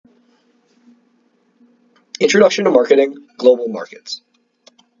Introduction to Marketing, Global Markets.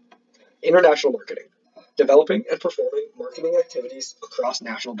 International marketing. Developing and performing marketing activities across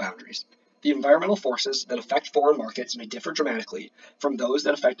national boundaries. The environmental forces that affect foreign markets may differ dramatically from those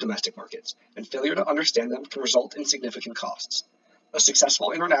that affect domestic markets, and failure to understand them can result in significant costs. A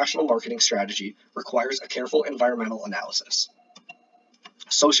successful international marketing strategy requires a careful environmental analysis.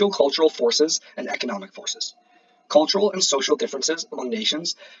 Socio-cultural forces and economic forces. Cultural and social differences among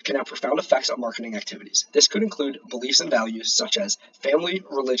nations can have profound effects on marketing activities. This could include beliefs and values such as family,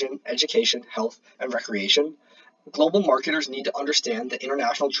 religion, education, health, and recreation. Global marketers need to understand the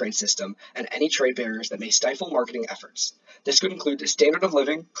international trade system and any trade barriers that may stifle marketing efforts. This could include the standard of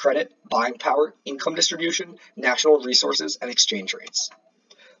living, credit, buying power, income distribution, national resources, and exchange rates.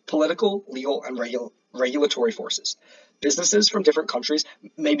 Political, legal, and regulatory forces. Businesses from different countries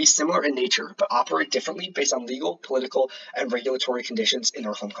may be similar in nature, but operate differently based on legal, political, and regulatory conditions in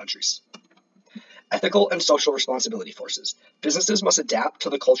their home countries. Ethical and social responsibility forces. Businesses must adapt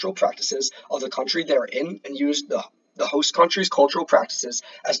to the cultural practices of the country they are in and use the host country's cultural practices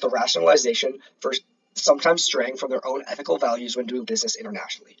as the rationalization for sometimes straying from their own ethical values when doing business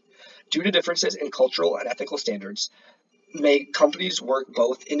internationally. Due to differences in cultural and ethical standards, may companies work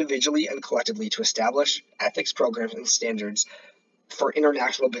both individually and collectively to establish ethics programs and standards for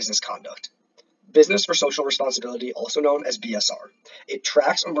international business conduct. Business for Social Responsibility, also known as BSR. It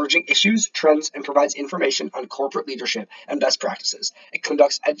tracks emerging issues, trends, and provides information on corporate leadership and best practices. It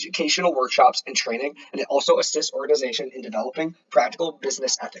conducts educational workshops and training, and it also assists organizations in developing practical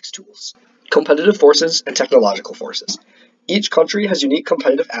business ethics tools. Competitive forces and technological forces. Each country has unique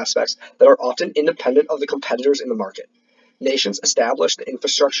competitive aspects that are often independent of the competitors in the market. Nations establish the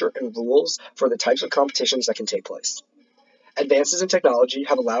infrastructure and rules for the types of competitions that can take place. Advances in technology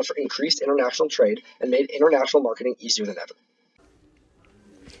have allowed for increased international trade and made international marketing easier than ever.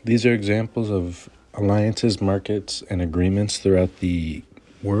 These are examples of alliances, markets, and agreements throughout the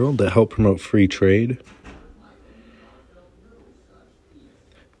world that help promote free trade.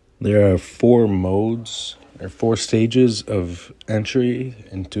 There are four stages of entry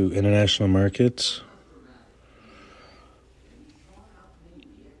into international markets.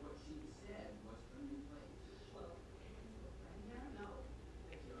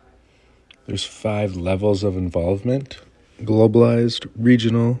 There's 5 levels of involvement: globalized,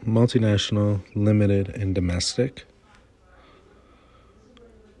 regional, multinational, limited, and domestic.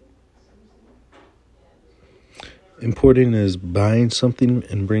 Importing is buying something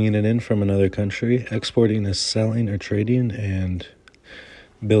and bringing it in from another country. Exporting is selling or trading and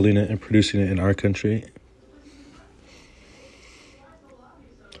building it and producing it in our country.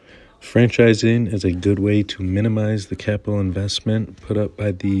 Franchising is a good way to minimize the capital investment put up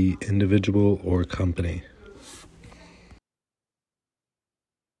by the individual or company.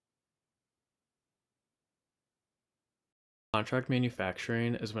 Contract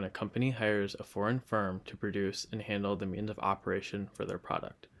manufacturing is when a company hires a foreign firm to produce and handle the means of operation for their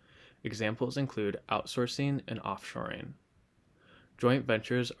product. Examples include outsourcing and offshoring. Joint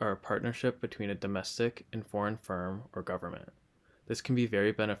ventures are a partnership between a domestic and foreign firm or government. This can be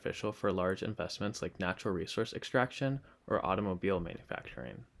very beneficial for large investments like natural resource extraction or automobile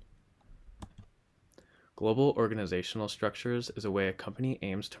manufacturing. Global organizational structures is a way a company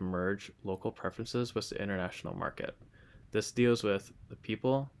aims to merge local preferences with the international market. This deals with the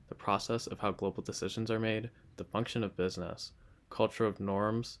people, the process of how global decisions are made, the function of business, culture of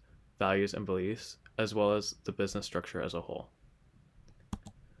norms, values, and beliefs, as well as the business structure as a whole.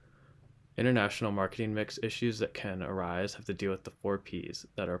 International marketing mix issues that can arise have to deal with the 4 Ps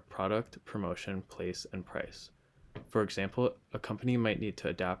that are product, promotion, place, and price. For example, a company might need to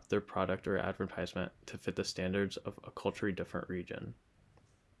adapt their product or advertisement to fit the standards of a culturally different region.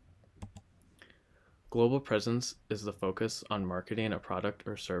 Global presence is the focus on marketing a product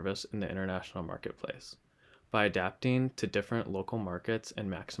or service in the international marketplace. By adapting to different local markets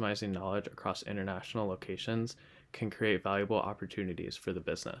and maximizing knowledge across international locations can create valuable opportunities for the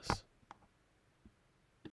business.